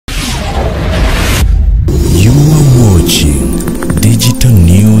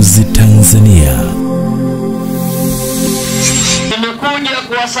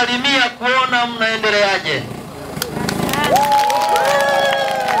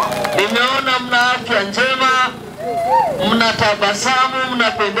Nimeona mna afya njema, mnatabasamu,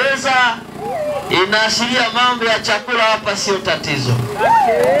 mnapendeza. Inaashiria mambo ya chakula hapa sio tatizo.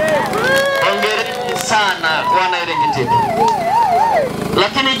 Hongereni sana wana Irengetitu.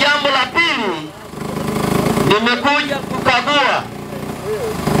 Lakini jambo la pili, nimekuja kukagua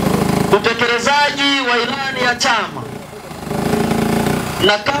utekelezaji wa ilani ya chama.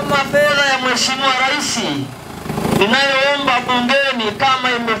 Na kama fedha ya Mheshimiwa Rais ninayoomba bungeni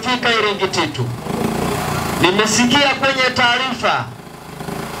kama imefika Irengetitu. Nimesikia kwenye taarifa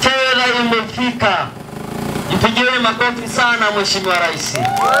fedha imefika. Mpigieni makofi sana Mheshimiwa Rais.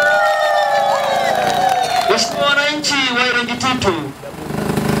 Mheshimiwa wananchi wa Irengetitu,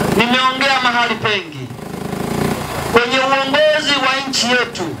 nimeongea mahali pengi. Kwenye uongozi wa nchi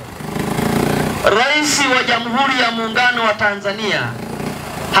yetu, Rais wa Jamhuri ya Muungano wa Tanzania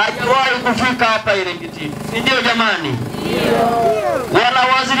hajawahi kufika hapa Irengetitu. Ndio jamani? Ndio. Wala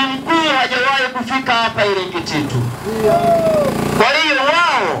waziri mkuu hajawahi kufika hapa Irengetitu. Kwa hiyo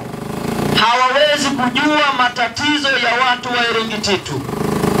wao hawawezi kujua matatizo ya watu wa Irengetitu.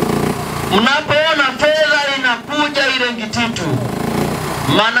 Mnapoona fedha inakuja Irengetitu,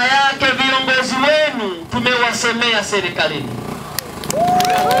 maana yake viongozi wenu tumewasemea serikalini.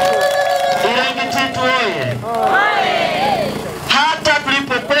 Irengetitu oye! Hata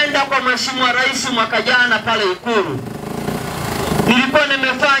tulipokwenda kwa Mheshimiwa Rais mwaka jana pale Ikulu, nilikuwa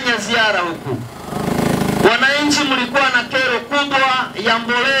nimefanya ziara huku. Wananchi mlikuwa na kero kubwa ya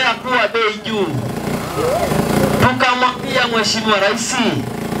mbolea kuwa bei juu. Tukamwambia Mheshimiwa Rais,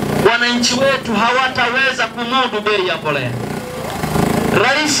 wananchi wetu hawataweza kumudu bei ya mbolea.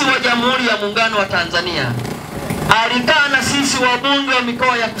 Rais wa Jamhuri ya Muungano wa Tanzania alikaa na sisi wabunge wa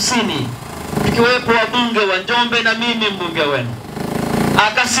mikoa ya kusini, ikiwepo wabunge wa Njombe na mimi mbunge wenu.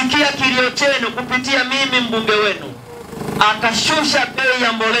 Akasikia kilio chenu kupitia mimi mbunge wenu. Akashusha bei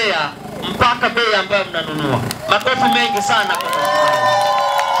ya mbolea mpaka bei ambayo mnanunua. Makofi mengi sana kwa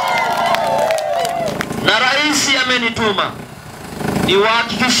na Rais amenituma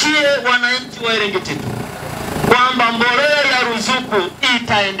niwahakikishie wananchi wa Irengetitu kwamba mbolea ya ruzuku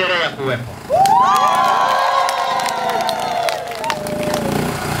itaendelea kuwepo.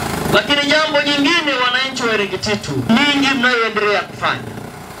 Lakini jambo jingine wananchi wa Irengetitu, nyingi mnayoendelea kufanya.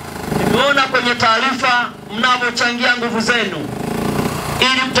 Nimeona kwenye taarifa mnavochangia nguvu zenu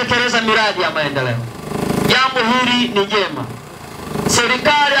ili kutekeleza miradi ya maendeleo. Jambo hili ni jema.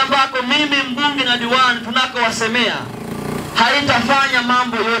 Serikali ambako mimi mbunge na diwani tunakowasemea haitafanya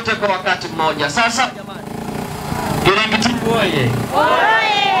mambo yote kwa wakati mmoja. Sasa jamani, Irengetitu oye!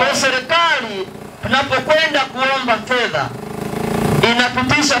 Kwa serikali tunapokwenda kuomba fedha,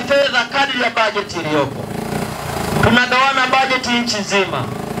 inapitisha fedha kadri ya bajeti iliyopo. Tunagawana bajeti nchi nzima.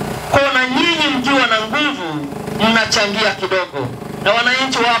 Kwa nyinyi mkiwa na nguvu mnachangia kidogo. Na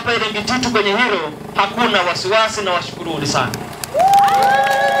wananchi wa hapa Irengetitu kwenye hilo hakuna wasiwasi na washukuruni sana.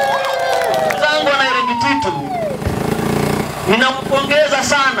 Zangu na Irengetitu, ninawapongeza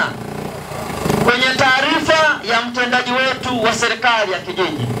sana kwenye taarifa ya mtendaji wetu wa serikali ya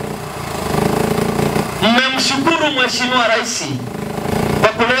kijiji. Mmemshukuru Mheshimiwa Rais kwa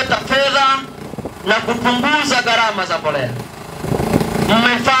kuleta fedha na kupunguza gharama za mbolea.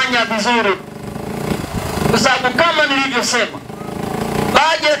 Mmefanya vizuri. Kwa sababu kama nilivyosema,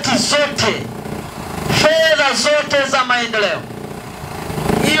 bajeti zote, fedha zote za maendeleo,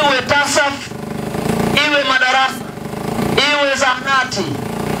 iwe TASAF, iwe madarasa, iwe zahanati,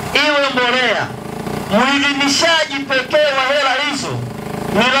 iwe mbolea, muidhinishaji pekee wa hela hizo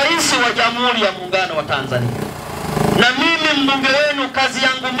ni Rais wa Jamhuri ya Muungano wa Tanzania. Na mimi mbunge wenu, kazi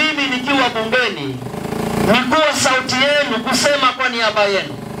yangu mimi nikiwa bungeni ni kuwa sauti yenu, kusema kwa niaba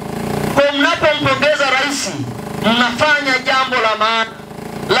yenu. Kwa mnapompongeza Rais, mnafanya jambo la maana.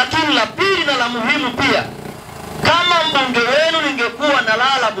 Lakini la pili na la muhimu pia, kama mbunge wenu ningekuwa na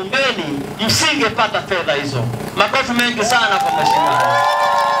lala bungeni, msingepata fedha hizo. Makofi mengi sana kwa Mheshimiwa.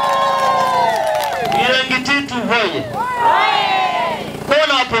 Irengetitu hoye! Kwa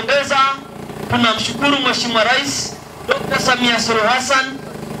nawapongeza, tunamshukuru Mheshimiwa Rais Dr. Samia Suluhu Hassan.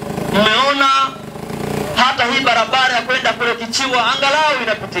 Mmeona hata hii barabara ya kwenda kule Kichiwa angalau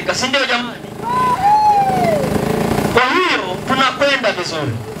inapitika, si ndio jamani? Kwa hiyo tunakwenda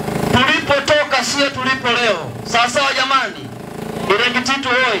vizuri. Tulipotoka sio tulipo leo. Sawa jamani? Irengetitu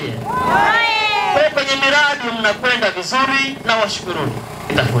hoye! Kwa kwenye miradi mnakwenda vizuri na washukuruni.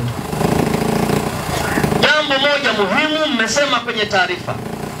 Itafuta. Jambo moja muhimu mmesema kwenye taarifa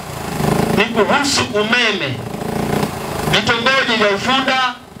ni kuhusu umeme. Vitongoji vya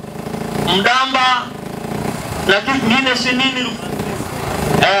Ufunda, Mdamba na kingine shinini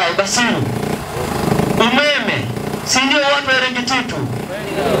Basiru. Umeme, si ndio watu wa Irengetitu?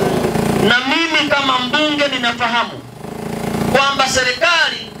 Na mimi kama mbunge ninafahamu kwamba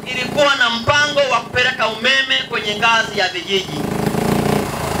serikali ilikuwa na mpango wa kupeleka umeme kwenye ngazi ya vijiji.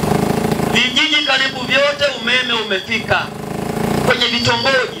 Vijiji karibu vyote umeme umefika, kwenye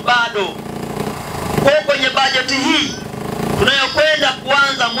vitongoji bado. Kwa kwenye bajeti hii tunayokwenda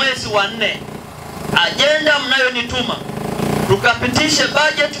kuanza mwezi wa 4, ajenda mnayonituma tukapitishe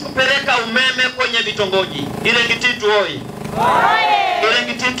bajeti kupeleka umeme kwenye vitongoji. Irengititu oye!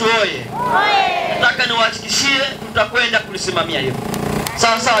 Irengititu oye! Nataka niwahakikishie tutakwenda kulisimamia hilo.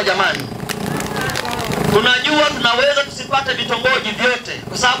 Sawa sawa jamani. Tunajua tunaweza tusipate vitongoji vyote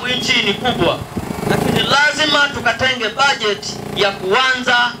kwa sababu nchi ni kubwa, lakini lazima tukatenge bajeti ya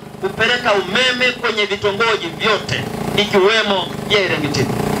kuanza kupeleka umeme kwenye vitongoji vyote ikiwemo ya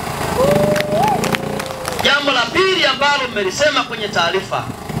Irengititu. Jambo la pili ambalo mmelisema kwenye taarifa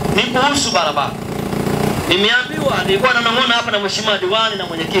ni kuhusu barabara. Nimeambiwa, nilikuwa nanong'ona hapa na mheshimiwa diwani na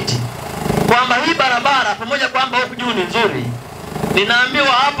mwenyekiti kwamba hii barabara pamoja kwamba huku juu ni nzuri, ninaambiwa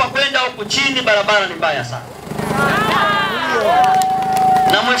hapa kwenda huku chini barabara ni mbaya sana.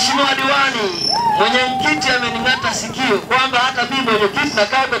 Na mheshimiwa diwani, mwenyekiti amening'ata sikio kwamba hata mimi mwenyekiti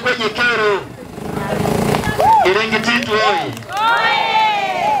nakaa kwenye kero. Irengititu oye!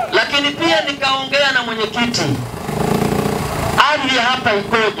 Lakini pia nikaongea na mwenyekiti, ardhi hapa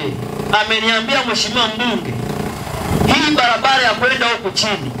ikoje? Ameniambia mheshimiwa mbunge, hii barabara ya kwenda huku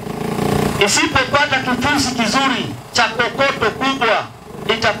chini isipopata kifusi kizuri cha kokoto kubwa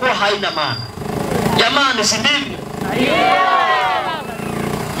itakuwa haina maana. Jamani, si ndivyo?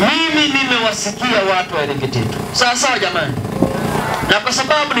 Mimi nimewasikia watu wa Irengititu. Sawa sawa jamani. Na kwa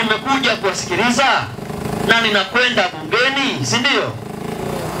sababu nimekuja kuwasikiliza na ninakwenda bungeni, si ndio?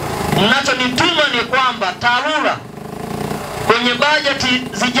 Mnachonituma ni kwamba TARURA kwenye bajeti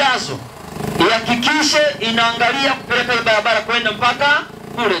zijazo ihakikishe inaangalia kupeleka hii barabara kwenda mpaka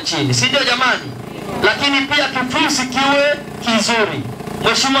kule chini, si ndio jamani? Lakini pia kifusi kiwe kizuri.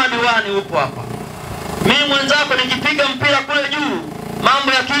 Mheshimiwa diwani upo hapa. Mimi mwenzako nikipiga mpira kule juu,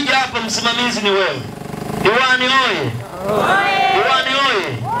 mambo yakija hapa msimamizi ni wewe. Diwani oye! Diwani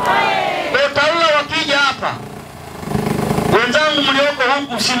oye! Kwa TARURA wakija hapa, wenzangu mlioko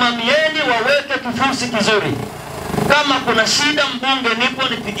huku simamieni waweke kifusi kizuri. Kama kuna shida mbunge nipo,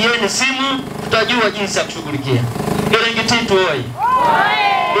 nipigieni simu, tutajua jinsi ya kushughulikia. Irengititu oye!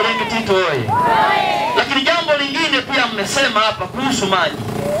 Irengititu oye! Lakini jambo lingine pia mmesema hapa kuhusu maji.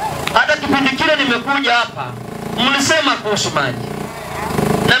 Hata kipindi kile nimekuja hapa mlisema kuhusu maji.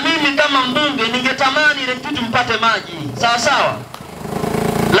 Na mimi kama mbunge ningetamani Irengititu mpate maji. Sawa sawa.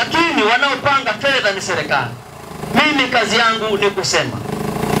 Lakini wanaopanga fedha ni serikali. Mimi kazi yangu ni kusema.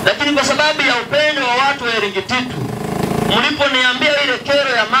 Lakini kwa sababu ya upendo wa watu wa Irengititu, mliponiambia ile kero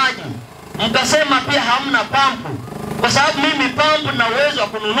ya maji, mkasema pia hamna pampu. Kwa sababu mimi pampu na uwezo wa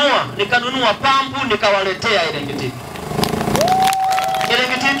kununua, nikanunua pampu nikawaletea Irengititu.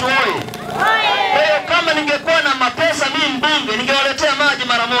 Irengititu oye! Kwa hiyo kama ningekuwa na mapesa mimi mbunge, ningewaletea maji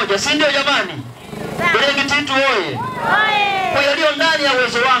mara moja, si ndio jamani? Irengititu oye! Kwa hiyo leo ndani ya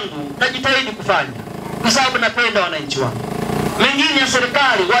uwezo wangu najitahidi kufanya, kwa sababu napenda wananchi wangu. Mengine ya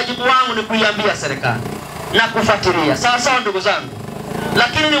serikali, wajibu wangu ni kuiambia serikali na kufuatilia. Sawa sawa ndugu zangu.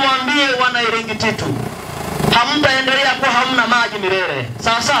 Lakini niwaambie wana Irengititu, hamtaendelea kuwa hamna maji milele.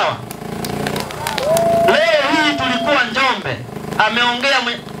 Sawa sawa. Leo hii tulikuwa Njombe, ameongea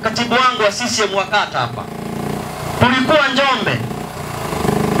katibu wangu wa CCM wakata hapa. Tulikuwa Njombe,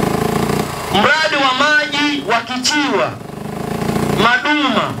 mradi wa maji wa Kichiwa,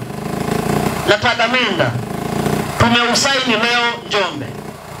 Maduma na Tagamenda tumeusaini leo Njombe.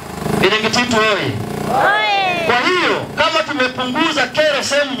 Irengititu oye! Kwa hiyo kama tumepunguza kero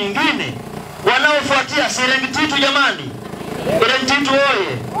sehemu nyingine, wanaofuatia si Irengititu jamani. Irengititu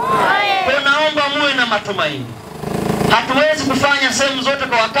oye! Kwa naomba muwe na matumaini. Hatuwezi kufanya sehemu zote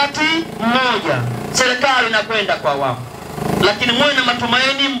kwa wakati mmoja. Serikali inakwenda kwa awamu. Lakini muwe na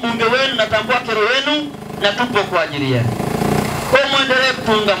matumaini, mbunge wenu natambua kero wenu na tupo kwa ajili yenu. Kwa muendelee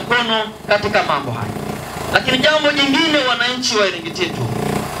kutunga mkono katika mambo haya. Lakini jambo jingine, wananchi wa Irengititu,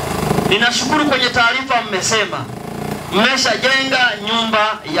 ninashukuru kwenye taarifa mmesema mmeshajenga nyumba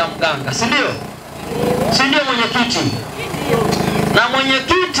ya mganga, si ndio? Si ndio mwenyekiti? Na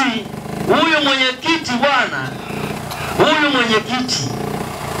mwenyekiti, huyu mwenyekiti bwana, huyu mwenyekiti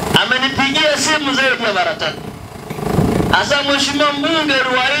amenipigia simu zaidi ya mara 3. Asa mheshimiwa mbunge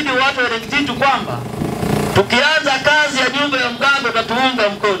aliwaahidi watu wa Irengititu kwamba tukianza kazi ya nyumba ya mganga utatuunga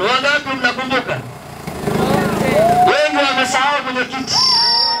mkono. Wangapi mnakumbuka? Wengi wamesahau mwenyekiti.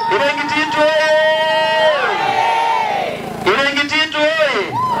 Irengititu oye! Irengititu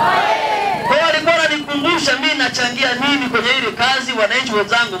oye! Kwa alikuwa ananikumbusha mimi nachangia nini kwenye ile kazi wananchi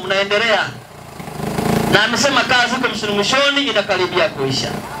wenzangu mnaendelea. Na amesema kazi huko mwishoni inakaribia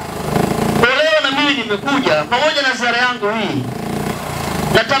kuisha. Kwa leo na mimi nimekuja pamoja na ziara yangu hii.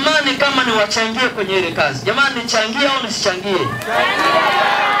 Natamani kama niwachangie kwenye ile kazi. Jamani, nichangie au nisichangie?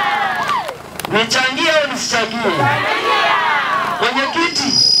 Nichangie au nisichangie?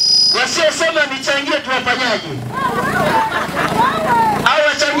 Mwenyekiti, wasiosema nichangie tuwafanyaje? Au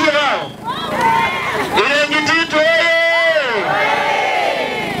wachangie wao? Ilegititu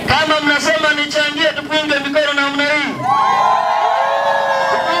kama mnasema nichangie tupunge mikono na mna hii.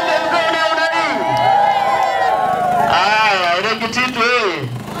 Tupunge mikono na mna hii. Ilegititu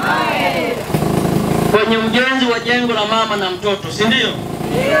kwenye ujenzi wa jengo la mama na mtoto, si ndio?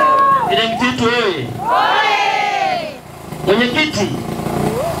 Ilegititu Mwenyekiti,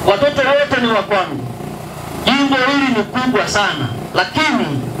 watoto wote ni wa kwangu. Jimbo hili ni kubwa sana,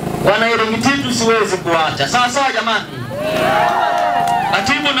 lakini wana Ilegititu siwezi kuacha. Sawa sawa jamani?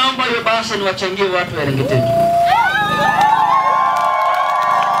 Katibu, naomba hiyo bahasha niwachangie watu wa Ilegititu.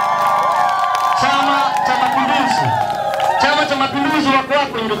 Chama cha Mapinduzi wako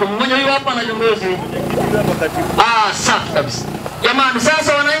hapo ndugu. Mmoja huyu hapa na viongozi. Safi kabisa. Jamani,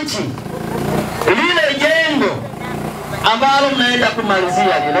 sasa wananchi, lile jengo ambalo mnaenda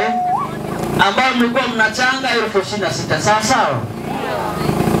kumalizia lile ambalo mlikuwa mnachanga 26,000, sawa sawa?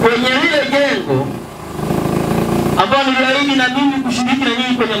 Kwenye lile jengo ambalo niliahidi na mimi kushiriki na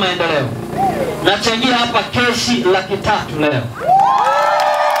nyinyi kwenye maendeleo, nachangia hapa keshi 300,000 leo.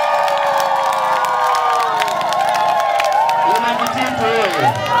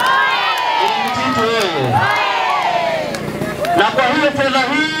 Na kwa hiyo fedha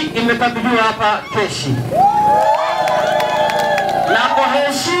hii imekabidhiwa hapa keshi. Na kwa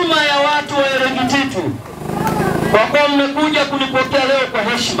heshima ya watu wa Ilegititu, kwa kuwa mmekuja kunipokea leo kwa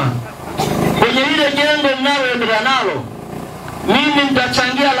heshima, kwenye ile jengo mnaloendelea nalo, mimi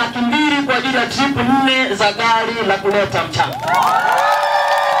nitachangia 200,000 kwa ajili ya trip 4 za gari la kuleta mchanga.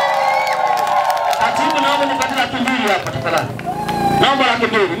 Katibu, naomba nipate 200,000 hapa tafadhali. Naomba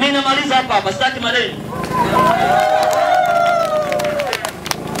 200,000. Mimi namaliza hapa, sitaki madeni.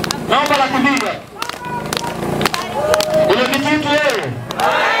 Naomba 200,000. Ilegititu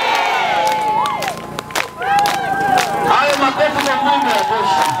hayo makofi kwa Mbunge ya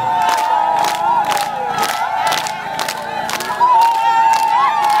tosha.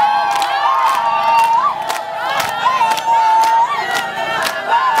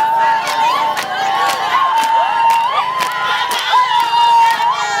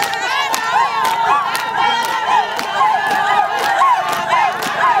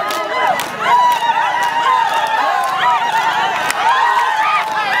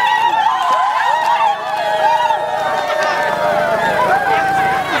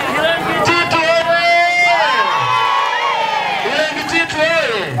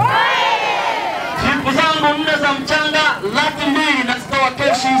 Mchanga 200,000 na zitoa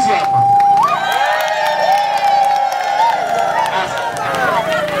keshi hizi hapa.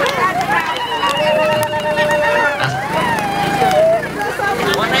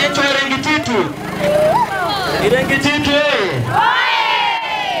 Wananchi wa Ilegititu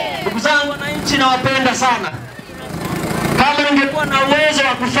ndugu zangu wananchi, nawapenda sana. Kama ningekuwa na uwezo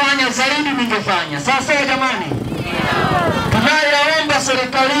wa kufanya zaidi ningefanya. Sasa jamani, tunayaomba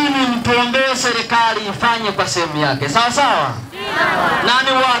serikalini mtuombee serikali ifanye kwa sehemu yake. Sawa sawa?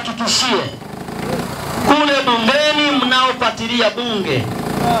 Na niwahakikishie kule bungeni mnaopatilia bunge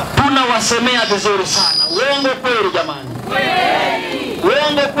tunawasemea vizuri sana. Uongo kweli jamani?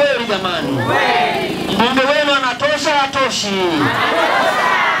 Uongo kweli jamani? Mbunge wenu anatosha hatoshi?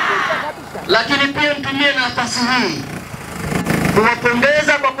 Lakini pia mtumie nafasi hii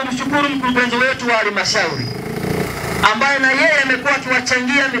kuwapongeza kwa kumshukuru mkurugenzi wetu wa halmashauri ambaye na yeye amekuwa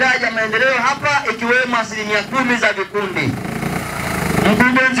akiwachangia miradi ya maendeleo hapa, ikiwemo 10% za vikundi.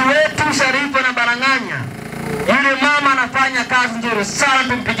 Mkurugenzi wetu Sharifa na Baranganya, yule mama anafanya kazi nzuri sana,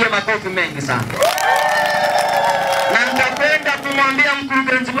 tumpigie makofi mengi sana. Na nitapenda kumwambia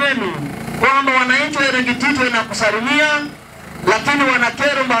mkurugenzi wenu kwamba wananchi wa Ilegititu wanakusalimia, lakini wana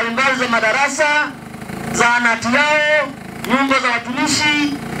kero mbalimbali za madarasa, zahanati yao, nyumba za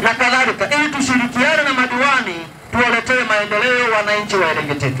watumishi na kadhalika, ili tushirikiane na madiwani tuwaletee maendeleo wananchi wa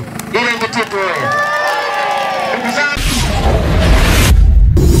Ilegititu. Ilegititu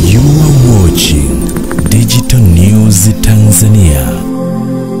You are watching Digital News Tanzania.